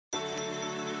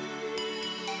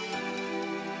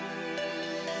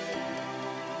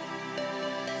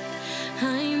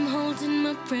I'm holding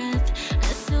my breath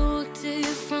as I walk to your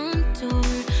front door.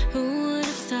 Who would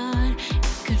have thought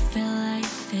it could feel like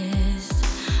this?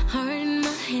 Heart in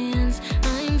my hands,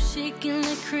 I'm shaking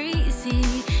like crazy.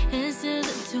 Answer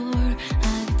the door,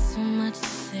 I got so much to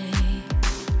say.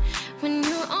 When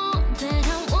you're all that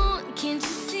I want, can't you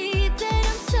see that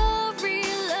I'm sorry,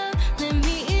 love? Let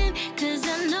me in, 'cause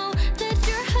I know that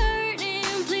you're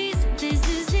hurting. Please, this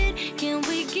is it. Can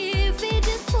we give it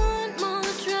just one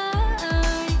more try?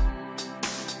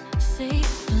 Say,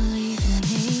 believe in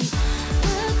me.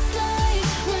 Looks like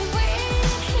we're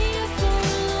waiting here for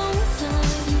a long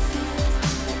time.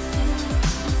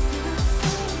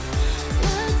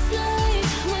 Looks like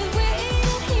we're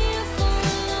waiting here for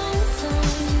a long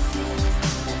time.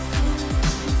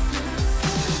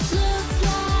 Looks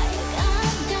like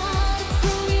I've got to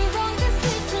prove you wrong, 'cause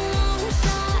it's a long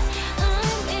shot.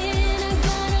 I'm in, I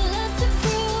got a lot to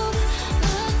prove.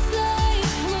 Looks like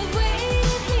we're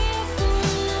waiting here for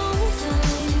a long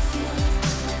time.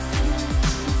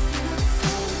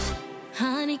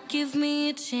 Honey, give me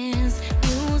a chance.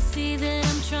 You will see that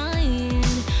I'm trying.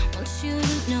 Want you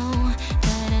to know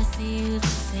that I see you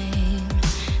the same.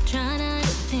 Try not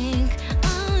to think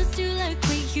us do like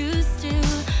we used to.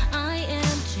 I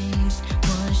am changed,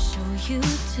 wanna show you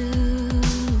too.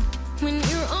 When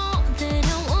you're all that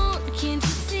I want, can't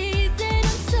you see that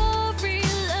I'm sorry,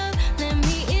 love? Let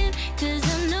me in, 'cause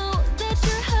I know that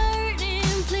you're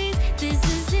hurting. Please, this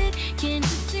is it. Can't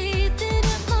you see that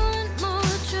I want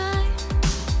more try?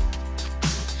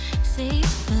 Say,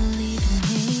 believe in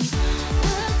me.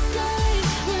 Looks like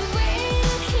we're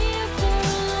waiting here for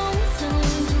a long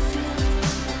time.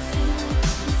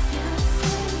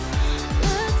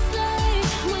 Looks like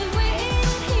we're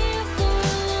waiting here for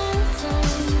a long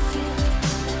time.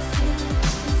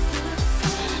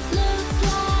 Looks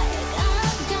like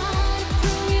I've got to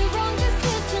prove you wrong, 'cause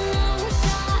it's a long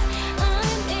shot.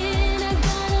 I'm in, I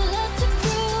got a lot to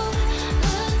prove.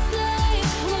 Looks like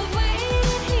we're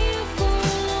waiting here for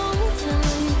a long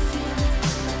time.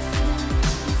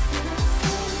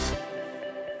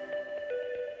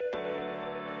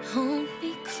 Hold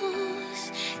me close,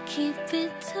 keep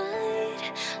it tight.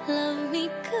 Love me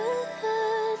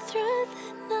good through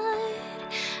the night.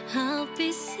 I'll be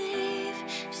safe,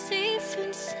 safe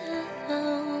and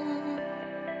sound.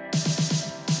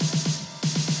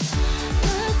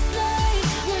 Looks like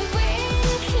we're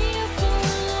waiting here for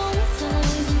a long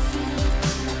time.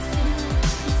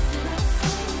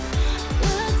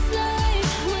 Looks like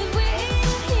we're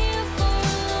waiting here for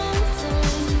a long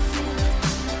time.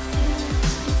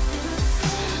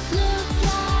 Looks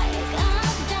like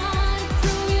I've got to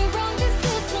prove you wrong, 'cause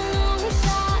it's a long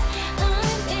shot.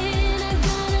 I'm in, I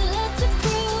got a lot to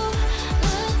prove.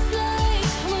 Looks like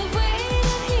we're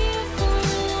waiting here for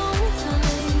a long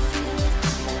time.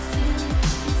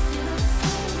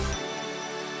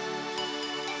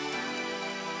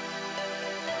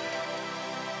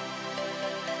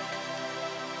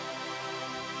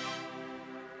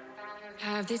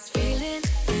 Have this feeling,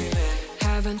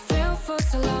 haven't felt for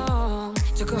so long.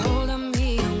 Took a hold of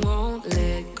me and won't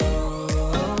let go.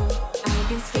 I've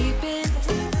been sleeping,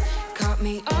 caught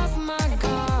me off my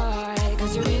guard,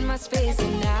 'cause you're in my space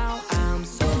and now I'm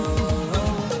so.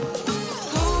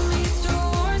 Hold me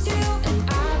towards you and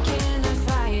I cannot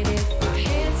fight it. My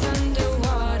head's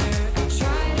underwater, I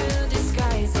try to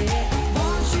disguise it.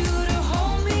 Want you to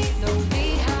hold me, though we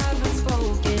haven't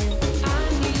spoken. I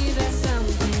need that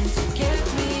something to get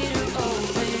me to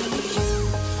open. You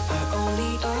are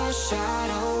only a shot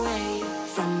away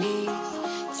from me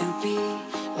to be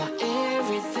my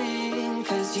everything.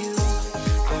 'Cause you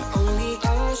are only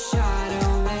a shot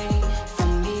away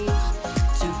from me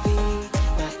to be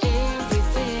my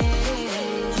everything.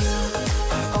 You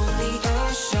are only a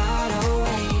shot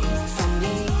away from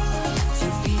me to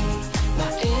be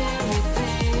my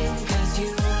everything. 'Cause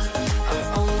you are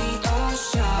only a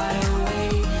shot away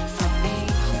from me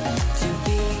to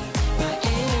be my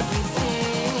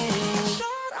everything.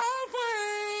 Shot away.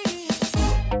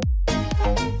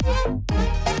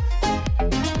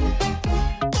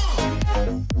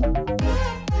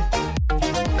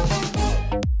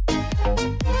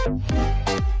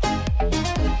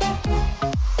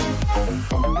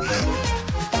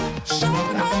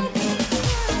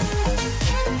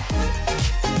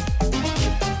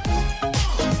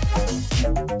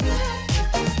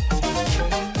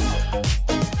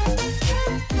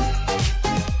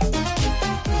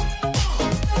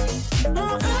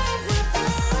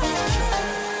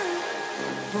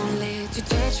 Won't let you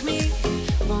touch me,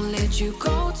 won't let you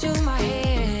go to my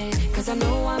head. 'Cause I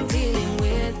know I'm dealing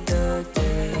with the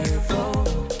devil,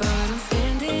 but I'm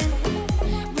standing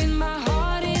with my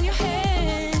heart in your head.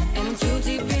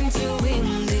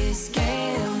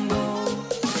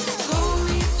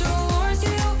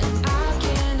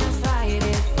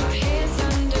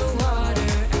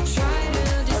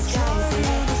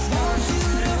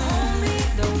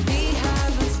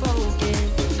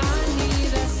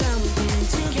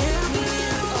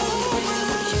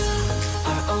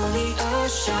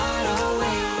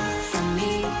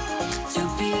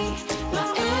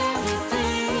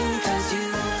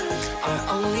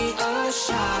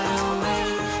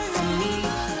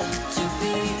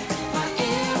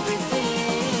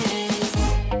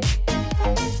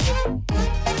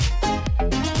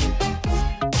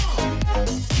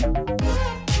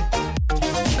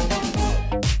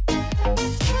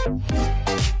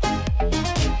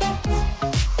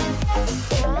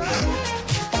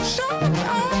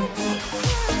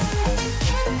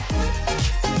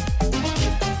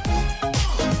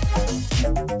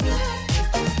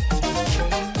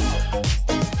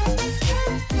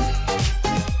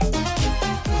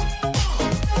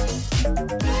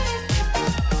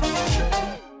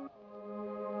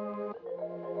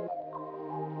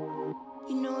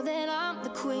 know that I'm the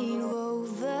queen of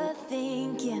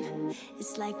overthinking.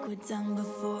 It's like we're done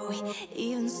before we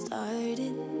even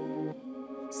started.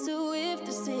 So if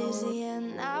this is the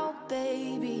end now,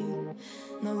 baby,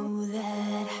 know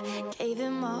that I gave it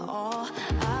my all.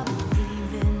 I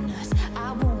believe in us,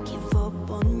 I won't give up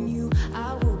on you.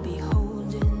 I will be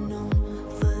holding on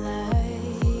for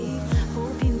life.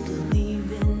 Hope you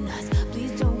believe in us,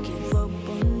 please don't give up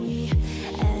on me.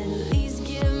 At least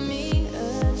give me a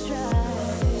try.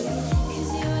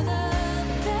 'Cause you're the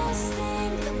best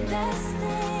thing, the best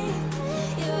thing.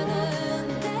 You're the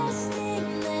best thing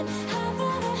that I've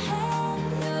ever had.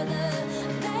 You're the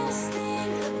best thing,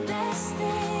 the best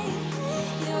thing.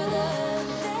 You're the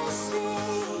best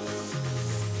thing.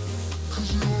 'Cause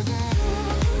you're the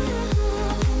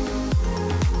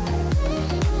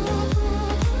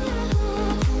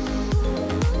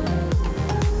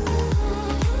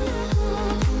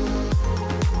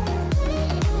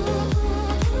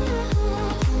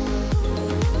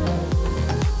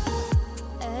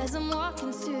As I'm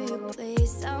walking to your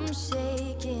place, I'm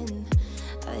shaking.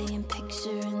 I am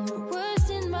picturing the words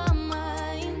in my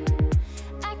mind.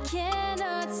 I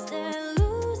cannot stand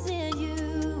losing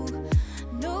you.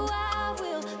 No, I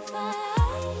will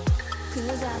fight.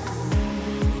 'Cause I believe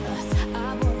in us, I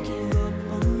won't give up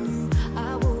on you.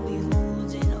 I will be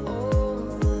holding on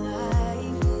for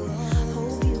life.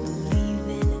 Hope you believe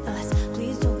in us,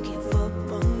 please don't give up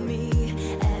on me.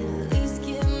 At least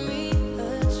give me a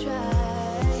try.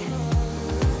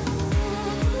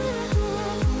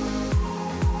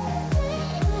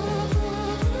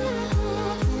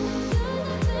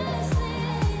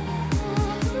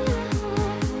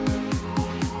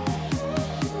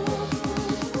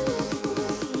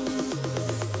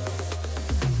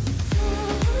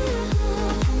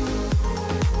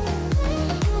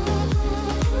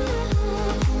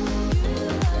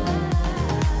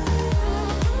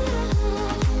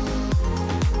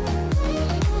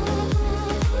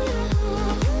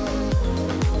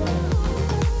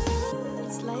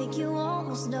 It's like you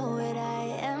almost know what I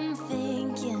am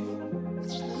thinking.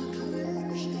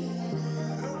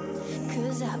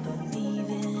 'Cause I believe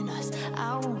in us, I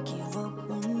won't give up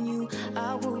on you. I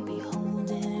will be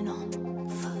holding on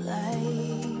for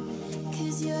life.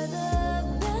 'Cause you're the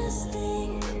best thing,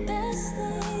 the best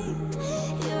thing.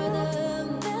 You're the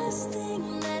best thing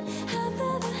that I've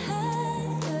ever had.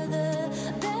 You're the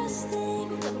best thing,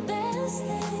 the best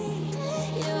thing.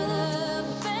 You're the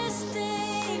best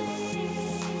thing.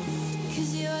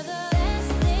 'Cause you're the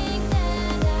best thing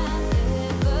that I've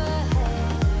ever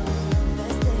had.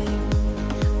 Best thing,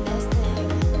 best thing.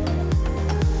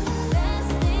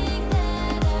 Best thing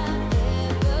that I've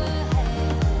ever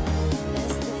had.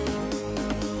 Best thing,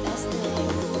 best thing.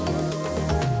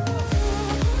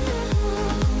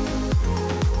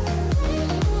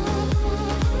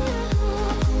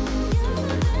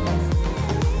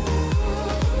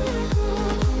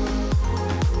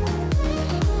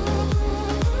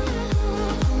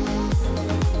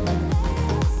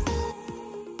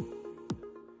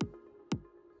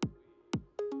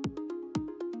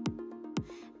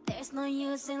 There's no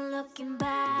use in looking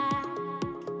back.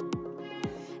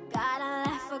 Gotta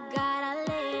laugh or gotta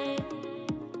live.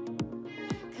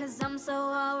 'Cause I'm so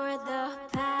over the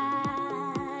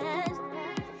past,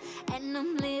 and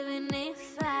I'm living it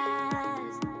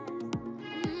fast.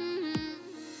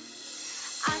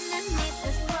 Underneath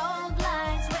the strobe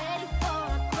lights, ready for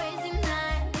a crazy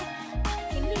night. I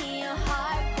can hear your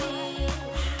heartbeat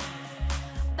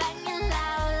banging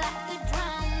loud like a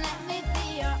drum. Let me be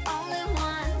your only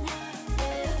one. Do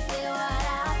you feel what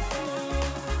I feel?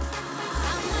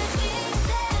 I'm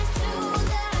addicted to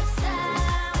the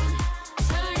sound.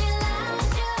 Turn it loud,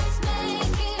 just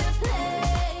make it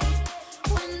play.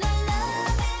 When the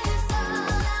love is all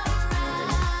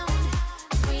around,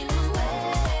 scream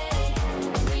away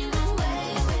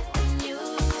with the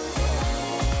music.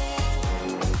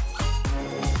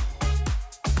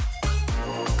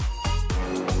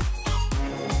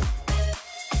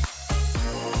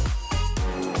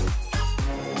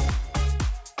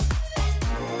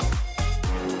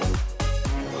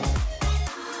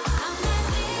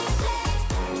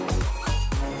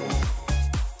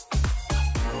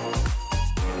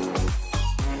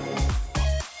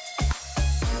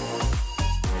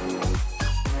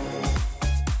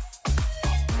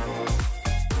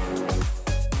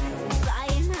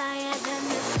 Flying higher than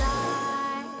the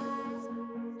stars,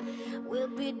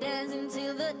 we'll be dancing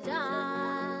till the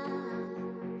dawn.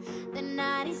 The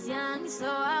night is young, so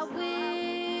are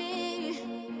we.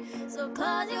 So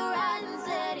close your